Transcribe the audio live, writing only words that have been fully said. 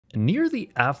Near the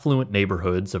affluent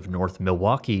neighborhoods of North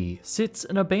Milwaukee sits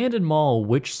an abandoned mall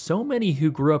which so many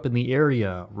who grew up in the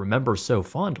area remember so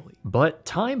fondly. But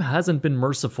time hasn't been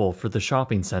merciful for the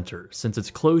shopping center since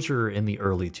its closure in the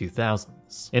early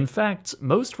 2000s. In fact,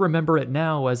 most remember it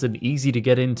now as an easy to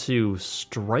get into,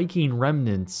 striking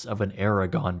remnants of an era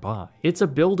gone by. It's a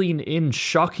building in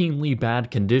shockingly bad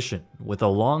condition, with a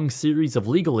long series of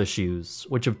legal issues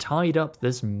which have tied up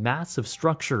this massive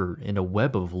structure in a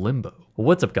web of limbo.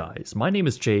 What's up guys, my name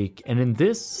is Jake, and in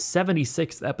this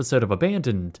 76th episode of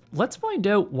Abandoned, let's find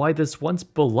out why this once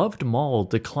beloved mall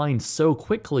declined so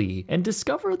quickly and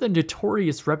discover the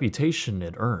notorious reputation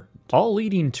it earned. All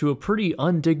leading to a pretty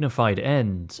undignified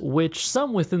end, which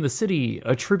some within the city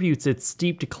attributes its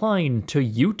steep decline to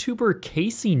YouTuber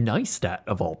Casey Neistat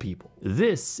of all people.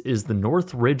 This is the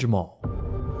Northridge Mall.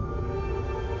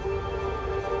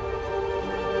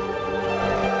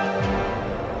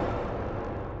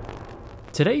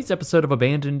 Today's episode of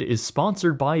Abandoned is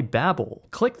sponsored by Babbel.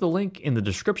 Click the link in the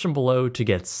description below to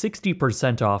get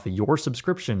 60% off your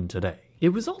subscription today. It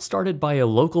was all started by a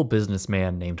local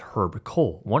businessman named Herb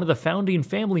Cole, one of the founding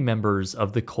family members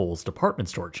of the Kohl's department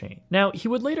store chain. Now, he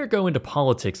would later go into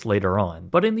politics later on,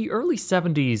 but in the early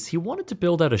 70s, he wanted to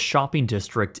build out a shopping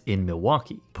district in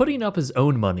Milwaukee. Putting up his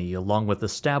own money along with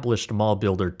established mall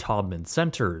builder Taubman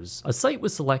Centers, a site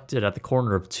was selected at the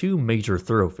corner of two major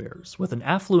thoroughfares, with an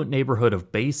affluent neighborhood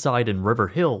of Bayside and River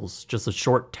Hills just a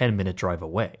short 10-minute drive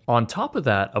away. On top of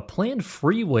that, a planned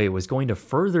freeway was going to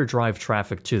further drive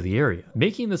traffic to the area,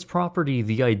 making this property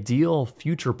the ideal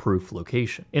future-proof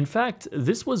location. In fact,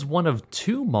 this was one of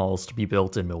two malls to be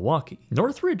built in Milwaukee.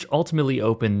 Northridge ultimately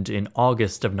opened in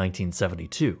August of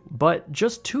 1972, but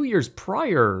just 2 years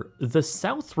prior, the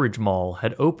Southridge Mall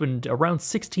had opened around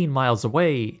 16 miles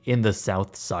away in the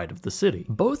south side of the city.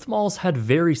 Both malls had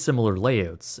very similar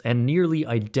layouts and nearly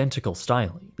identical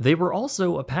styling. They were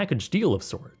also a package deal of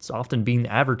sorts, often being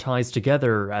advertised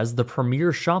together as the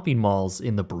premier shopping malls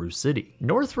in the Brew City.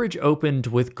 Northridge opened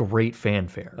with great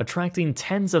fanfare, attracting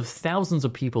tens of thousands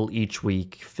of people each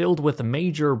week, filled with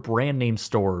major brand name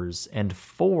stores and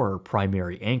 4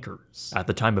 primary anchors. At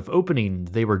the time of opening,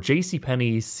 they were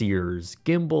JCPenney, Sears,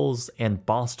 Gimbel's, and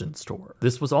Boston Store.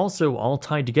 This was also all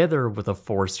tied together with a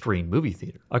 4-screen movie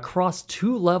theater. Across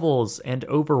 2 levels and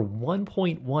over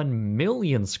 1.1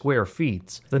 million square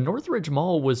feet, the Northridge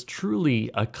Mall was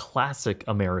truly a classic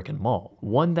American mall,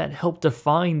 one that helped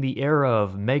define the era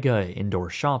of mega indoor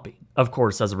shopping. Of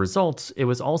course, as a result, it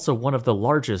was also one of the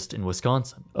largest in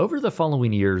Wisconsin. Over the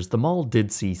following years, the mall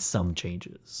did see some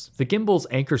changes. The Gimbel's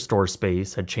anchor store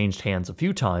space had changed hands a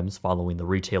few times following the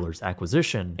retailer's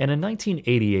acquisition, and in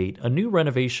 1988, a new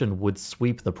renovation would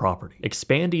sweep the property,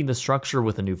 expanding the structure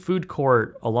with a new food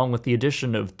court, along with the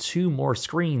addition of 2 more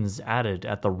screens added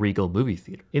at the Regal movie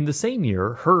theater. In the same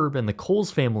year, Herb and the Kohl's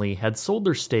family had sold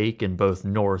their stake in both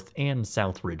North and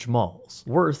Southridge malls,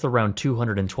 worth around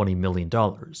 $220 million,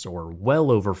 or well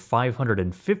over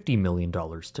 $550 million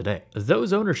today.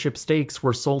 Those ownership stakes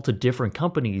were sold to different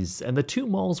companies, and the 2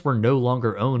 malls were no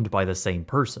longer owned by the same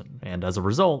person, and as a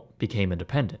result, became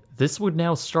independent. This would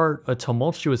now start a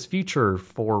tumultuous future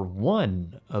for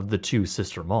one of the 2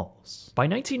 sister malls. By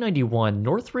 1991,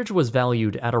 Northridge was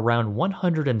valued at around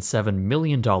 $107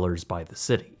 million by the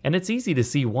city, and it's easy to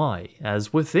see why,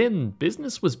 as within,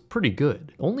 business was pretty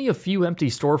good. Only a few empty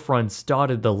storefronts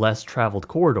dotted the less traveled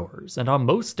corridors, and on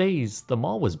most days, the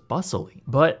mall was bustling.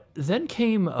 But then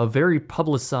came a very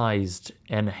publicized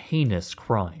and heinous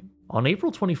crime. On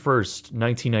April 21st,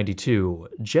 1992,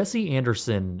 Jesse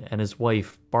Anderson and his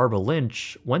wife, Barbara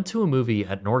Lynch, went to a movie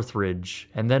at Northridge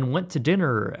and then went to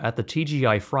dinner at the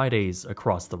TGI Fridays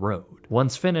across the road.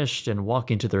 Once finished and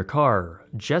walking to their car,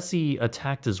 Jesse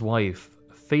attacked his wife,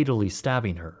 fatally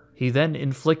stabbing her. He then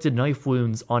inflicted knife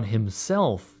wounds on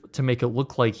himself to make it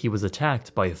look like he was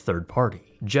attacked by a third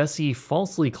party. Jesse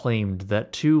falsely claimed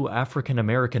that 2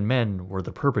 African-American men were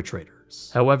the perpetrators.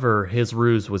 However, his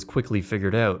ruse was quickly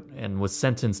figured out and was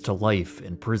sentenced to life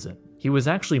in prison. He was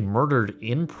actually murdered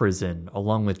in prison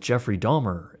along with Jeffrey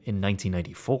Dahmer in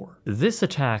 1994. This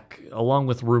attack, along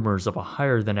with rumors of a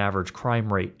higher than average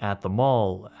crime rate at the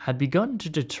mall, had begun to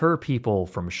deter people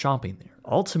from shopping there.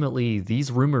 Ultimately,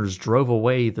 these rumors drove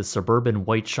away the suburban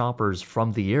white shoppers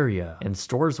from the area, and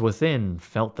stores within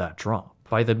felt that drop.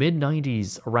 By the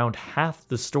mid-90s, around half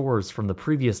the stores from the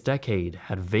previous decade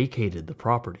had vacated the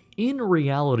property. In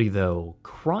reality though,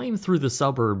 crime through the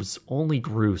suburbs only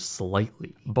grew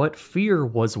slightly, but fear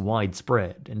was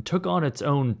widespread and took on its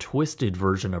own twisted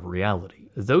version of reality.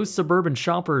 Those suburban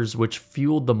shoppers which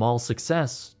fueled the mall's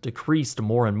success decreased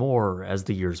more and more as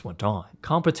the years went on.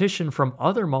 Competition from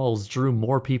other malls drew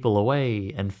more people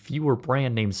away, and fewer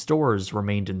brand name stores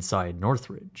remained inside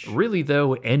Northridge. Really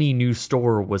though, any new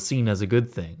store was seen as a good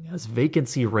thing, as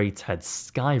vacancy rates had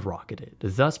skyrocketed,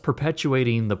 thus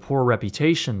perpetuating the poor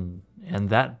reputation, and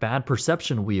that bad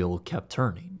perception wheel kept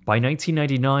turning. By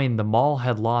 1999, the mall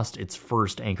had lost its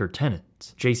first anchor tenant.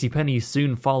 JCPenney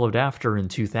soon followed after in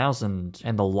 2000,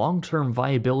 and the long-term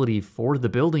viability for the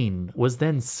building was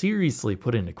then seriously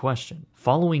put into question.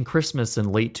 Following Christmas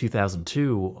in late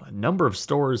 2002, a number of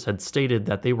stores had stated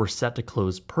that they were set to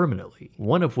close permanently,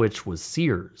 one of which was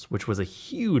Sears, which was a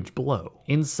huge blow.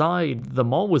 Inside, the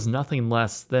mall was nothing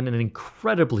less than an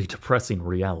incredibly depressing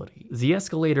reality. The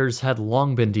escalators had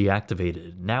long been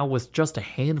deactivated, now with just a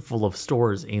handful of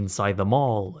stores inside the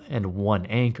mall and one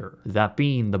anchor, that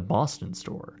being the Boston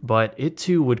store. But it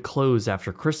too would close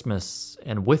after Christmas,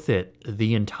 and with it,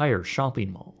 the entire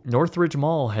shopping mall. Northridge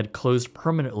Mall had closed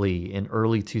permanently in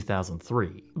early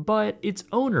 2003, but its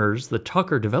owners, the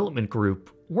Tucker Development Group,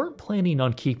 weren't planning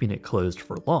on keeping it closed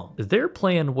for long. Their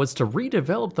plan was to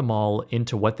redevelop the mall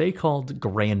into what they called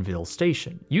Granville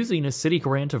Station, using a city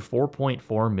grant of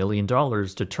 $4.4 million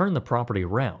to turn the property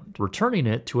around, returning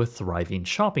it to a thriving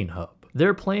shopping hub.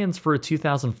 Their plans for a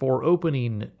 2004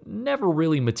 opening never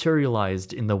really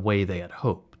materialized in the way they had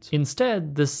hoped.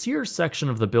 Instead, the Sears section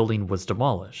of the building was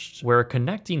demolished, where a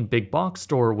connecting big box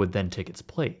store would then take its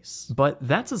place. But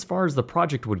that's as far as the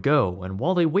project would go, and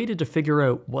while they waited to figure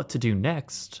out what to do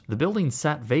next, the building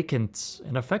sat vacant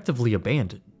and effectively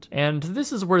abandoned. And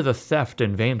this is where the theft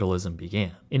and vandalism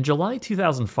began. In July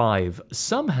 2005,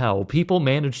 somehow people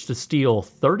managed to steal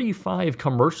 35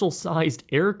 commercial-sized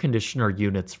air conditioner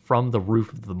units from the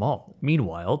roof of the mall.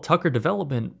 Meanwhile, Tucker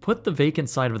Development put the vacant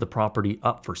side of the property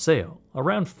up for sale,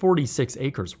 around 46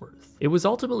 acres worth. It was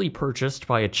ultimately purchased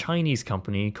by a Chinese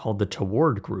company called the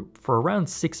Toward Group for around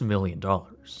 $6 million.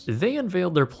 They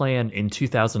unveiled their plan in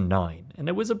 2009, and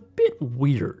it was a bit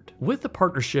weird. With the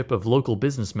partnership of local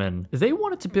businessmen, they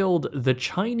wanted to build the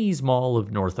Chinese Mall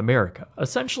of North America,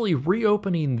 essentially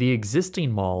reopening the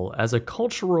existing mall as a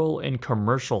cultural and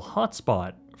commercial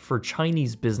hotspot for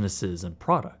Chinese businesses and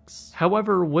products.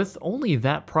 However, with only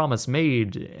that promise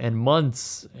made, and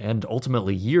months and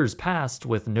ultimately years passed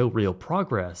with no real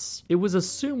progress, it was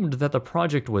assumed that the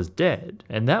project was dead,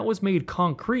 and that was made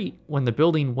concrete when the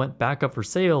building went back up for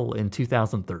sale in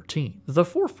 2013. The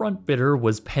forefront bidder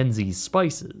was Penzeys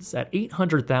Spices at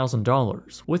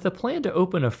 $800,000, with a plan to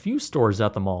open a few stores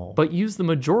at the mall, but use the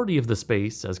majority of the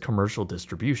space as commercial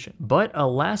distribution. But a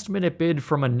last-minute bid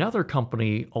from another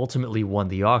company ultimately won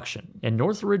the auction, and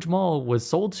Northridge Mall was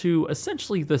sold to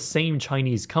essentially the same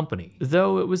Chinese company,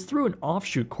 though it was through an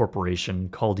offshoot corporation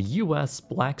called US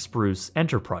Black Spruce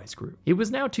Enterprise Group. It was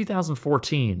now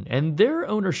 2014, and their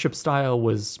ownership style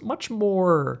was much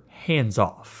more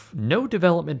hands-off. No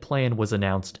development plan was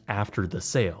announced after the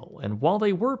sale, and while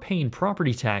they were paying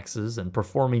property taxes and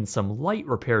performing some light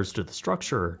repairs to the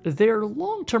structure, their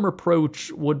long-term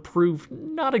approach would prove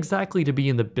not exactly to be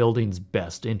in the building's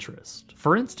best interest.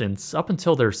 For instance, up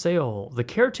until their sale, the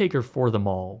caretaker for the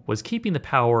mall was keeping the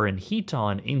power and heat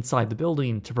on inside the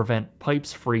building to prevent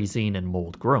pipes freezing and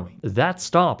mold growing. That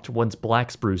stopped once Black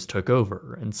Spruce took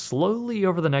over, and slowly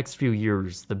over the next few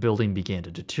years, the building began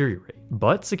to deteriorate.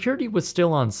 But security was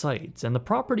still on site, and the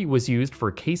property was used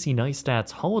for Casey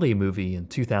Neistat's holiday movie in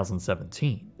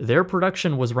 2017. Their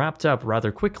production was wrapped up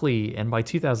rather quickly, and by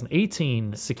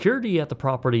 2018, security at the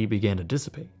property began to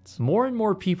dissipate. More and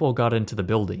more people got into the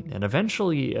building, and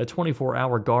eventually a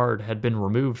 24-hour guard had been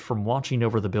removed from watching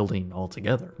over the building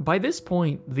altogether. By this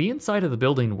point, the inside of the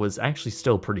building was actually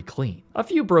still pretty clean. A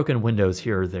few broken windows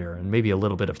here or there, and maybe a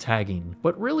little bit of tagging,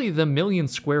 but really the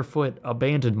million-square-foot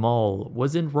abandoned mall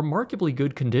was in remarkably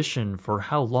good condition for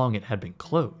how long it had been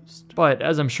closed. But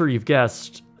as I'm sure you've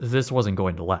guessed, this wasn't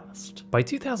going to last. By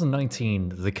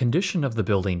 2019, the condition of the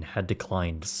building had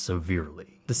declined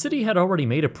severely. The city had already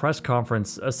made a press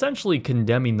conference essentially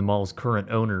condemning the mall's current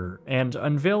owner and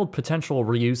unveiled potential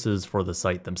reuses for the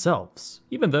site themselves,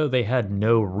 even though they had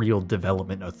no real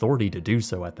development authority to do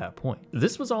so at that point.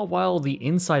 This was all while the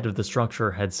inside of the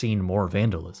structure had seen more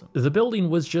vandalism. The building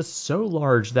was just so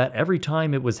large that every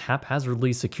time it was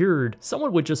haphazardly secured,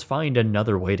 someone would just find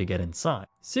another way to get inside.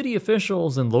 City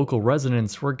officials and local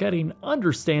residents were getting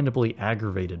understandably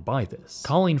aggravated by this,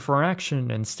 calling for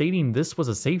action and stating this was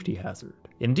a safety hazard.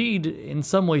 Indeed, in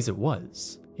some ways it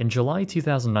was. In July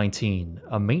 2019,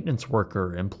 a maintenance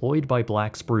worker employed by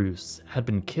Black Spruce had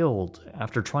been killed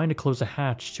after trying to close a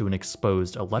hatch to an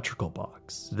exposed electrical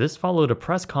box. This followed a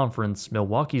press conference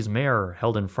Milwaukee's mayor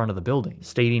held in front of the building,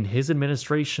 stating his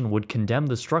administration would condemn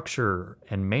the structure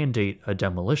and mandate a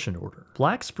demolition order.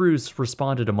 Black Spruce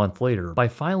responded a month later by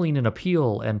filing an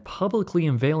appeal and publicly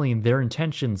unveiling their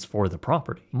intentions for the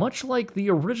property. Much like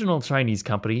the original Chinese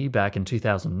company back in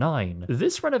 2009,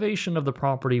 this renovation of the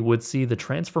property would see the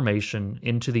transformation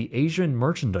into the Asian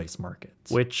merchandise market,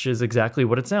 which is exactly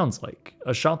what it sounds like,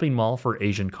 a shopping mall for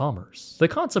Asian commerce. The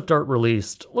concept art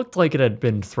released looked like it had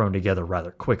been thrown together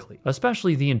rather quickly,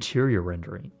 especially the interior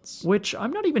renderings, which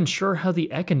I'm not even sure how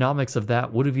the economics of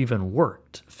that would have even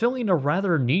worked, filling a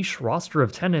rather niche roster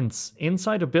of tenants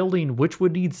inside a building which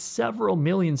would need several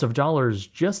millions of dollars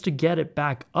just to get it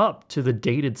back up to the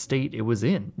dated state it was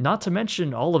in. Not to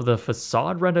mention all of the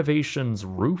facade renovations,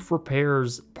 roof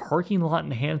repairs, parking lot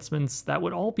enhancements that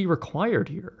would all be required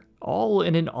here, all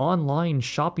in an online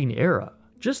shopping era.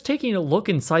 Just taking a look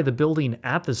inside the building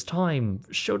at this time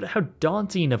showed how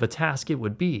daunting of a task it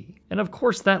would be, and of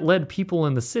course that led people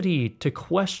in the city to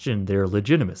question their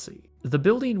legitimacy. The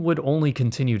building would only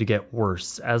continue to get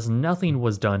worse as nothing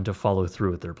was done to follow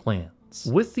through with their plans.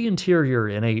 With the interior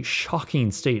in a shocking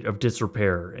state of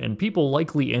disrepair and people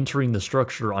likely entering the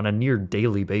structure on a near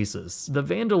daily basis, the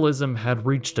vandalism had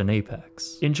reached an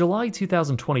apex. In July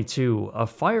 2022, a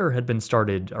fire had been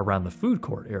started around the food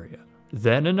court area.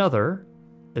 Then another,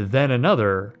 and then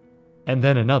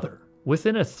another.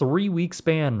 Within a 3-week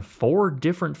span, 4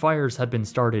 different fires had been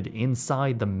started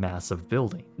inside the massive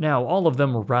building. Now, all of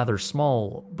them were rather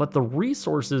small, but the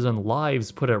resources and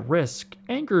lives put at risk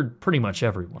angered pretty much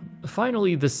everyone.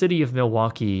 Finally, the city of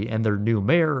Milwaukee and their new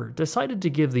mayor decided to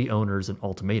give the owners an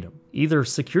ultimatum. Either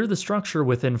secure the structure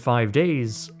within 5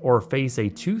 days, or face a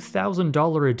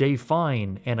 $2,000 a day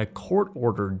fine and a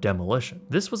court-ordered demolition.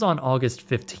 This was on August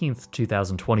 15th,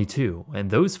 2022, and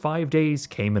those 5 days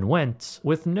came and went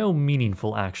with no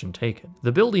meaningful action taken.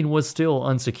 The building was still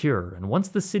unsecure, and once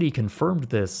the city confirmed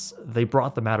this, they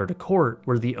brought the matter to court,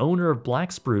 where the owner of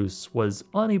Black Spruce was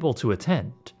unable to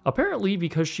attend, apparently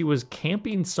because she was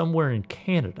camping somewhere in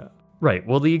Canada. Right,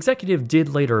 well, the executive did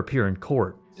later appear in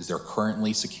court. Is there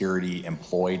currently security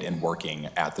employed and working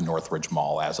at the Northridge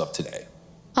Mall as of today?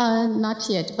 Not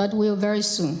yet, but will very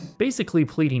soon. Basically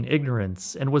pleading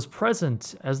ignorance, and was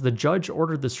present as the judge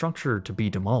ordered the structure to be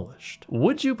demolished.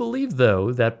 Would you believe,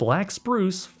 though, that Black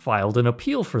Spruce filed an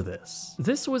appeal for this?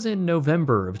 This was in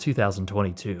November of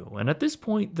 2022, and at this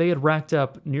point they had racked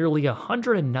up nearly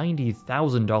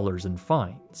 $190,000 in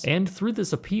fines. And through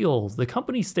this appeal, the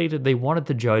company stated they wanted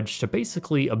the judge to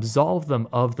basically absolve them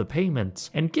of the payment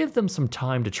and give them some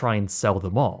time to try and sell the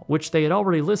mall, which they had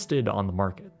already listed on the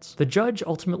market. The judge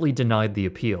ultimately denied the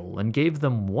appeal and gave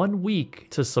them 1 week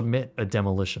to submit a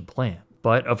demolition plan.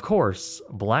 But of course,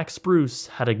 Black Spruce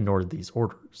had ignored these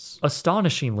orders.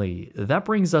 Astonishingly, that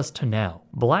brings us to now.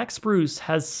 Black Spruce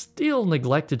has still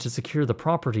neglected to secure the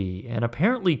property and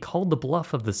apparently called the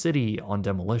bluff of the city on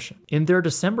demolition. In their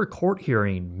December court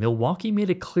hearing, Milwaukee made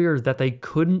it clear that they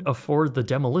couldn't afford the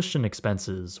demolition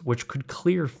expenses, which could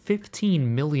clear $15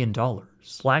 million.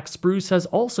 Black Spruce has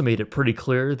also made it pretty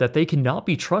clear that they cannot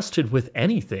be trusted with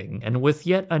anything, and with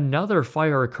yet another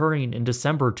fire occurring in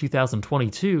December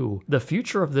 2022, the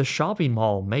future of this shopping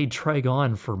mall may drag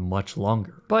on for much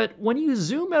longer. But when you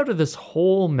zoom out of this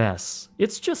whole mess,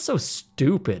 it's just so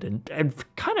stupid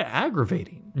and kind of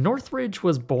aggravating. Northridge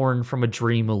was born from a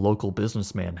dream a local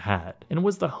businessman had, and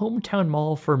was the hometown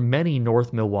mall for many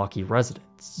North Milwaukee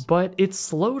residents. But its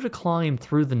slow decline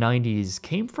through the 90s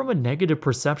came from a negative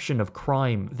perception of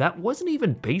crime that wasn't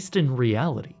even based in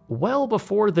reality. Well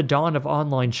before the dawn of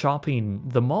online shopping,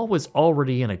 the mall was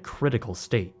already in a critical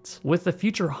state. With the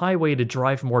future highway to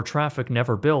drive more traffic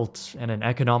never built, and an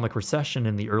economic recession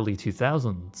in the early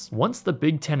 2000s, once the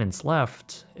big tenants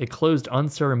left, it closed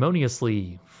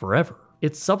unceremoniously forever.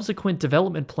 Its subsequent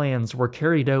development plans were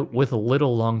carried out with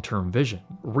little long-term vision,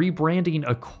 rebranding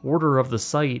a quarter of the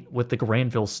site with the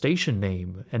Granville Station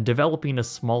name and developing a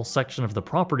small section of the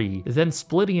property, then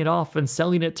splitting it off and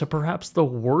selling it to perhaps the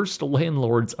worst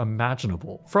landlords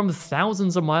imaginable. From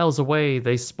thousands of miles away,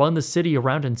 they spun the city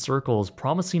around in circles,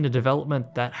 promising a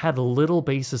development that had little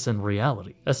basis in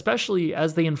reality, especially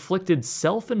as they inflicted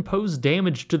self-imposed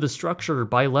damage to the structure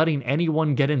by letting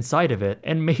anyone get inside of it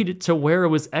and made it to where it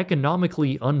was economically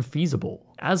unfeasible.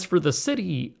 As for the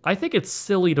city, I think it's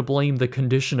silly to blame the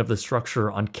condition of the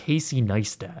structure on Casey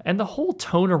Neistat, and the whole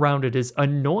tone around it is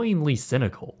annoyingly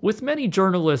cynical, with many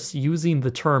journalists using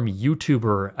the term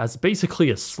YouTuber as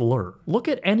basically a slur. Look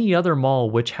at any other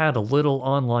mall which had a little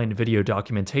online video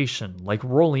documentation, like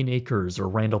Rolling Acres or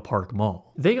Randall Park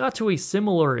Mall. They got to a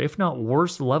similar, if not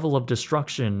worse, level of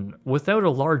destruction without a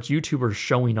large YouTuber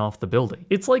showing off the building.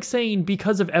 It's like saying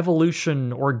because of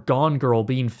Evolution or Gone Girl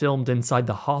being filmed inside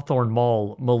the Hawthorne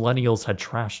Mall, millennials had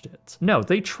trashed it. No,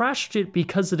 they trashed it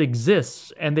because it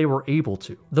exists and they were able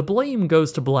to. The blame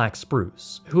goes to Black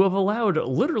Spruce, who have allowed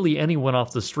literally anyone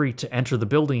off the street to enter the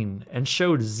building and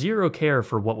showed zero care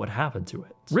for what would happen to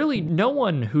it. Really, no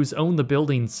one who's owned the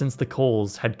building since the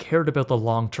Coles had cared about the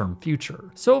long-term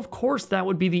future. So of course that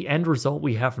would be the end result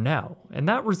we have now, and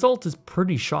that result is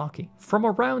pretty shocking. From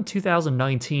around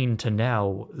 2019 to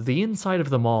now, the inside of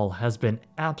the mall has been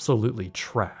absolutely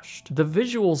trashed. The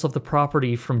visuals of the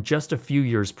property from just a few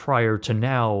years prior to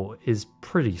now is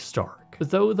pretty stark.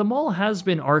 Though the mall has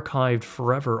been archived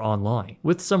forever online,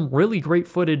 with some really great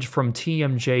footage from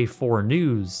TMJ4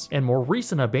 News and more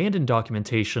recent abandoned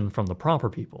documentation from the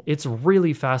proper people. It's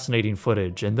really fascinating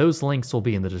footage, and those links will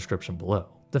be in the description below.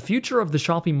 The future of the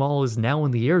shopping mall is now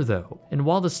in the air though, and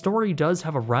while the story does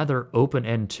have a rather open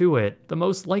end to it, the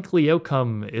most likely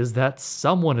outcome is that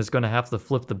someone is going to have to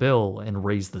flip the bill and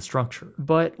raise the structure.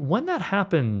 But when that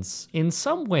happens, in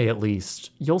some way at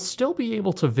least, you'll still be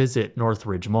able to visit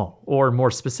Northridge Mall. Or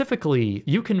more specifically,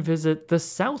 you can visit the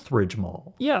Southridge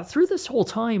Mall. Yeah, through this whole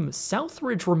time,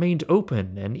 Southridge remained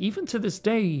open, and even to this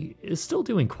day, is still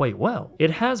doing quite well.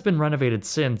 It has been renovated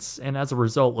since, and as a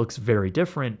result looks very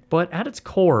different, but at its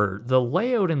core, the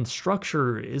layout and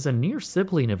structure is a near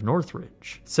sibling of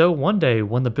Northridge. So one day,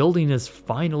 when the building is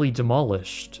finally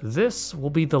demolished, this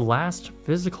will be the last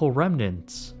physical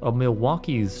remnant of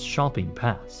Milwaukee's shopping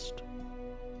past.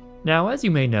 Now, as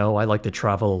you may know, I like to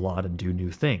travel a lot and do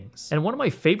new things, and one of my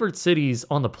favorite cities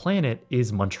on the planet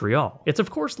is Montreal. It's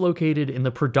of course located in the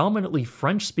predominantly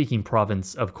French-speaking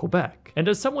province of Quebec, and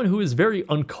as someone who is very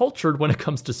uncultured when it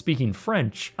comes to speaking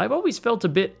French, I've always felt a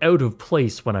bit out of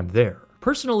place when I'm there.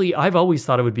 Personally, I've always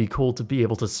thought it would be cool to be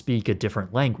able to speak a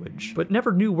different language, but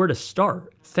never knew where to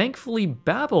start. Thankfully,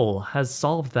 Babbel has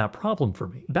solved that problem for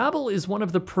me. Babbel is one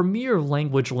of the premier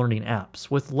language learning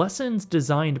apps, with lessons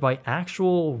designed by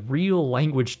actual, real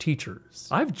language teachers.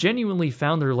 I've genuinely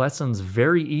found their lessons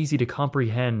very easy to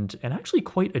comprehend and actually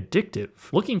quite addictive,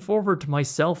 looking forward to my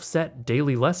self-set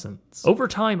daily lessons. Over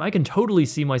time, I can totally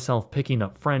see myself picking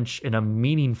up French in a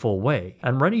meaningful way,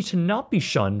 and ready to not be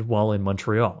shunned while in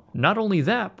Montreal. Not only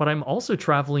that, but I'm also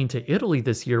traveling to Italy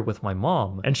this year with my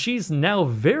mom, and she's now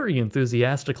very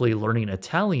enthusiastically learning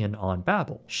Italian on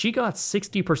Babbel. She got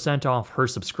 60% off her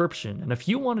subscription, and if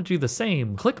you want to do the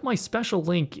same, click my special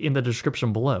link in the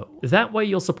description below. That way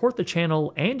you'll support the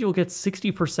channel and you'll get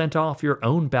 60% off your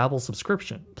own Babbel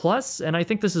subscription. Plus, and I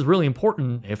think this is really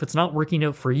important, if it's not working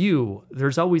out for you,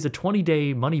 there's always a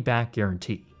 20-day money-back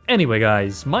guarantee. Anyway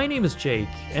guys, my name is Jake,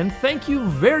 and thank you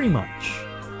very much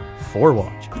for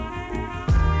watching.